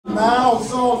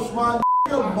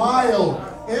mild.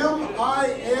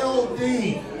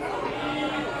 M-I-L-D.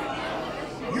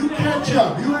 You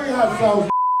ketchup. You ain't hot sauce.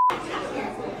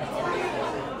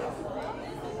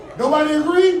 Nobody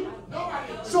agree?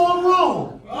 So I'm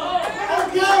wrong.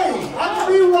 Okay, I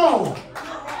can be wrong.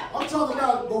 I'm talking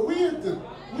about, but we at the,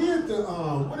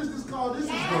 what is this called? This is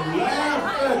the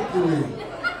Laugh Factory.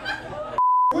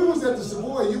 We was at the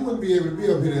Savoy, you wouldn't be able to be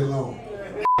up here that long.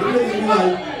 The niggas be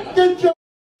like, get your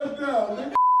down,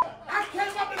 nigga. I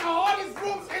came up in the hardest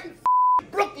rooms in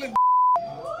Brooklyn.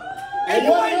 And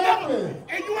you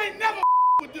ain't never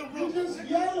with them rooms. You just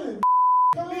yelling.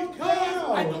 Because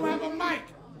I don't have a mic.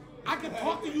 I can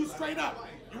talk to you straight up.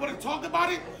 You want to talk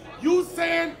about it? You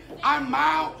saying I'm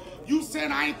mild. You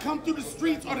saying I ain't come through the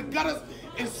streets or the gutters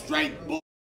is straight bull.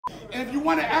 And if you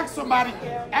want to ask somebody,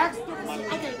 ask them.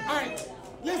 Okay, all right.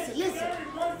 Listen.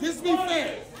 This be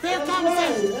fair. Fair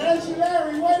conversation.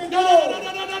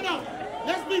 No.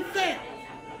 Let's be fair.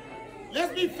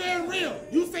 Let's be fair and real.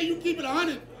 You say you keep it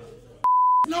 100.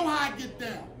 Know how I get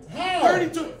down. How?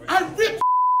 32. I rip.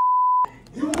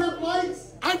 You rip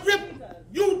lights? I rip.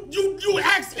 You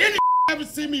ask any ever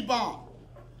see me bomb.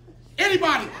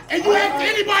 Anybody. And you ask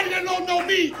anybody that don't know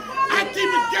me, I keep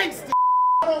it gangster.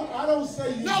 I don't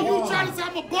say you. No, you trying to say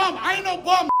I'm a bum. I ain't no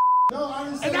bum. No, I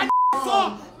didn't say and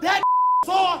that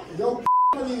saw. Your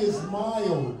is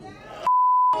mild.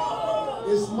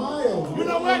 It's mild. You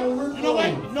know what?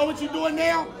 You know what you're doing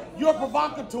now? You're a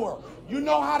provocateur. You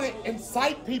know how to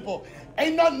incite people.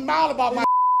 Ain't nothing mild about my.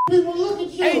 People look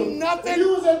at you. Ain't nothing. If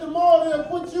you was at the mall, they'll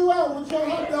put you out with your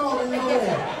hot dog in your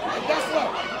hand.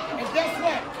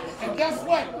 And guess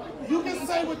what? You can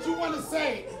say what you want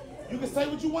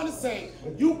to say.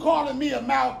 You calling me a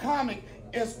mild comic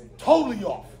is totally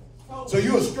off. So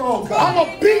you a strong comic. I'm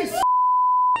a beast.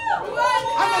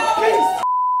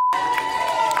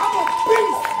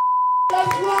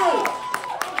 That's right.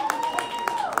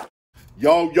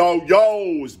 Yo,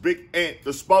 it's Big Ant,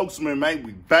 the spokesman, man.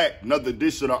 We back. Another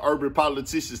edition of Urban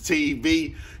Politicians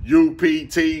TV,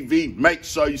 UPTV. Make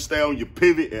sure you stay on your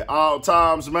pivot at all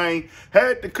times, man.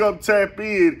 Had to come tap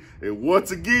in. And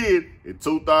once again, in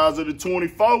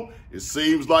 2024, it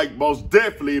seems like most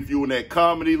definitely if you in that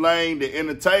comedy lane, the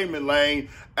entertainment lane,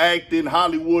 acting,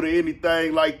 Hollywood, or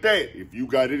anything like that, if you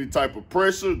got any type of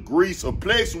pressure, grease, or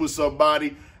pleasure with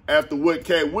somebody, after what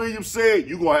Cat Williams said,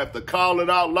 you're going to have to call it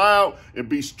out loud and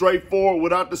be straightforward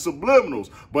without the subliminals.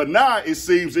 But now it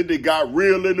seems it got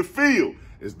real in the field.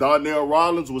 As Donnell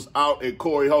Rawlings was out at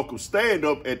Corey Holcomb's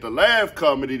stand-up at the Laugh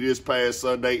Comedy this past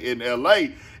Sunday in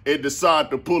L.A., and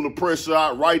decided to pull the pressure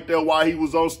out right there while he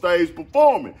was on stage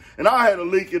performing. And I had a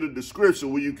link in the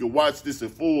description where you can watch this in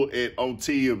full on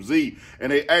TMZ.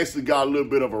 And they actually got a little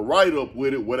bit of a write-up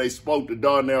with it where they spoke to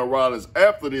Donnell Rawlings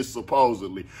after this,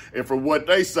 supposedly. And from what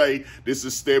they say, this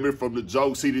is stemming from the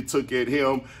jokes he took at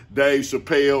him, Dave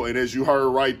Chappelle, and as you heard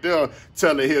right there,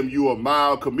 telling him you a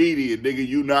mild comedian, nigga,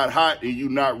 you not hot and you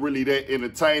not really that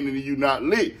entertaining and you not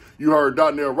lit. You heard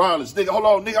Donnell Rawlings, nigga, hold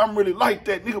on, nigga, I'm really like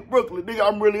that, nigga, Brooklyn, nigga,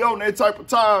 I'm really on that type of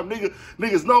time, nigga.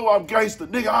 Niggas know I'm gangster,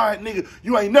 nigga, all right, nigga,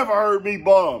 you ain't never heard me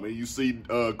bomb. And you see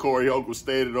Corey Holcomb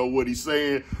standing on what he's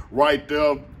saying right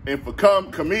there. And for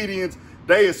comedians,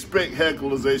 they expect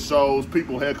hecklers at shows.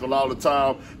 People heckle all the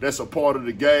time. That's a part of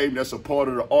the game. That's a part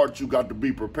of the art you got to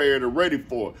be prepared and ready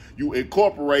for. You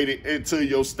incorporate it into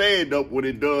your stand-up when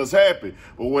it does happen.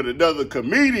 But when another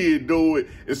comedian do it,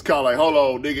 it's kind of like, hold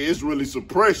on, nigga, it's really some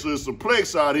pressure and some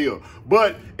plex out here.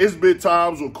 But it's been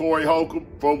times when Corey Holcomb,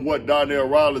 from what Donnell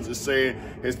Rawlings is saying,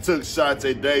 has took shots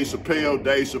at Dave Chappelle.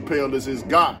 Dave Chappelle is his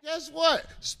guy. Guess what?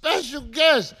 Special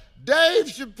guest, Dave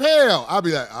Chappelle. I'll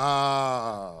be like,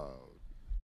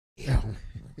 yeah.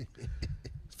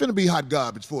 It's finna be hot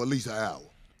garbage for at least an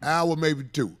hour, maybe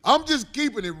two. I'm just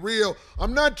keeping it real.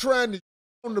 I'm not trying to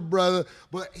on the brother,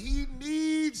 but he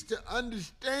needs to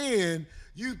understand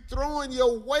you throwing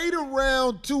your weight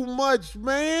around too much,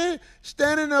 man.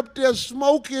 Standing up there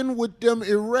smoking with them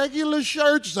irregular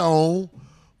shirts on,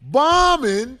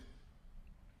 bombing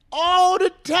all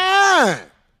the time.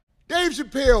 Dave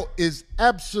Chappelle is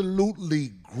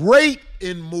absolutely great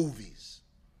in movies.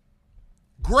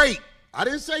 Great. I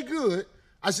didn't say good.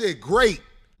 I said great.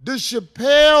 The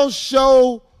Chappelle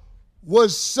Show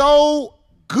was so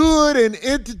good and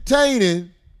entertaining.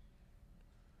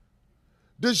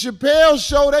 The Chappelle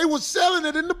Show, they were selling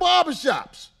it in the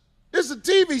barbershops. This is a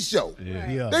TV show.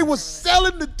 Yeah. They were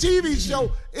selling the TV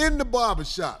show in the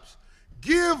barbershops.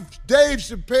 Give Dave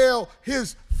Chappelle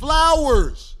his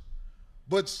flowers.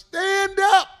 But stand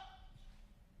up.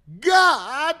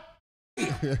 God.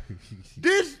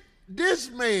 This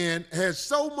man has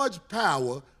so much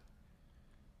power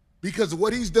because of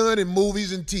what he's done in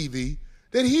movies and TV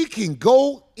that he can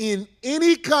go in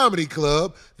any comedy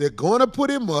club. They're going to put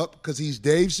him up because he's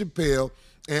Dave Chappelle.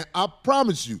 And I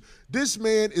promise you, this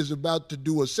man is about to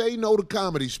do a say no to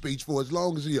comedy speech for as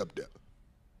long as he up there.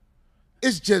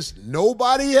 It's just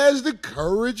nobody has the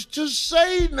courage to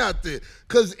say nothing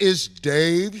because it's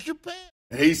Dave Chappelle.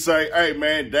 He say, hey,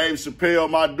 man, Dave Chappelle,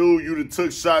 my dude, you done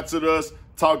took shots at us,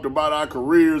 talked about our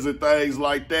careers and things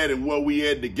like that and what we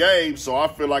had in the game, so I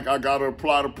feel like I got to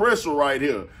apply the pressure right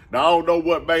here. Now, I don't know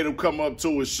what made him come up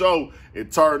to his show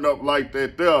and turn up like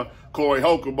that there. Corey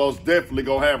Holcomb most definitely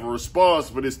going to have a response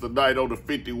for this tonight on the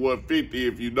 5150.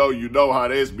 If you know how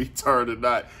that's be turned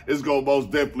tonight. It's going to most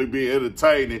definitely be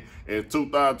entertaining. In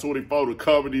 2024, the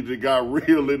comedy that got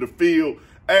real in the field.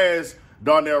 As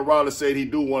Donnell Rawlings said, he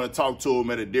do want to talk to him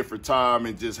at a different time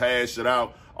and just hash it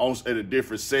out at a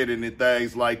different setting and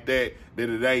things like that. That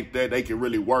it ain't that they can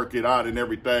really work it out and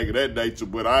everything of that nature.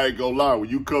 But I ain't gonna lie, when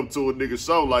you come to a nigga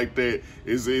show like that,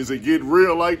 is it getting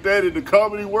real like that in the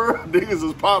comedy world? Niggas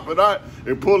is popping out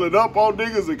and pulling up on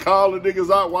niggas and calling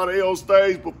niggas out while they on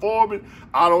stage performing?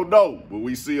 I don't know, but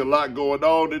we see a lot going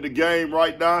on in the game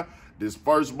right now. This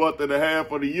first month and a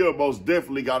half of the year most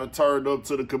definitely got to turn up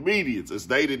to the comedians, as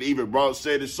they didn't even brought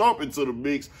Shannon Sharpe into the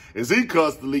mix, as he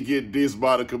constantly getting dissed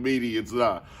by the comedians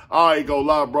now. I ain't gonna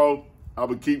lie, bro. I'm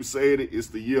gonna keep saying it. It's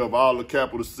the year of all the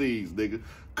capital C's, nigga.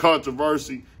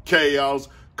 Controversy, chaos,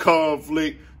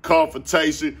 conflict,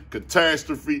 confrontation,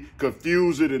 catastrophe,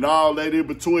 confusion, and all that in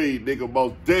between, nigga.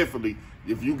 Most definitely.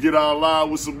 If you get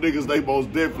online with some niggas, they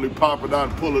most definitely popping out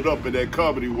and pulling up in that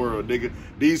comedy world, nigga.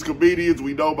 These comedians,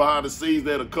 we know behind the scenes,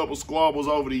 they had a couple squabbles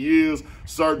over the years.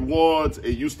 Certain ones,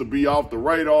 it used to be off the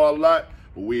radar a lot,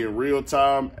 but we in real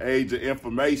time, age of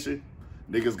information.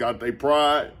 Niggas got their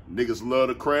pride. Niggas love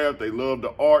the craft. They love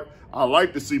the art. I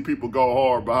like to see people go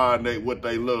hard behind what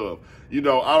they love. You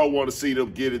know, I don't want to see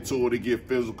them get into it and get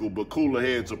physical, but cooler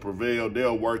heads will prevail.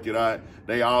 They'll work it out.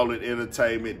 They all in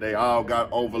entertainment. They all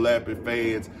got overlapping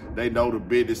fans. They know the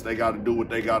business. They got to do what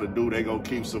they got to do. They going to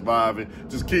keep surviving.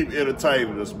 Just keep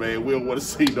entertaining us, man. We don't want to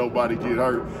see nobody get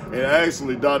hurt. And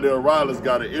actually, Donnell Rawlings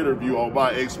got an interview on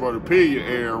my Expert Opinion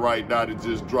air right now that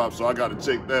just dropped, so I got to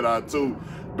check that out, too.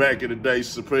 Back in the day,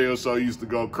 Chappelle Show used to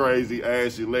go crazy,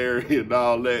 Ashley, Larry, and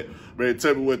all that. Man,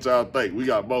 tell me what y'all think. We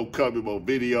got more coming, more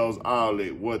videos, all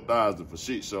that. 1,000 for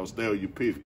shit show. Stay on your pivot.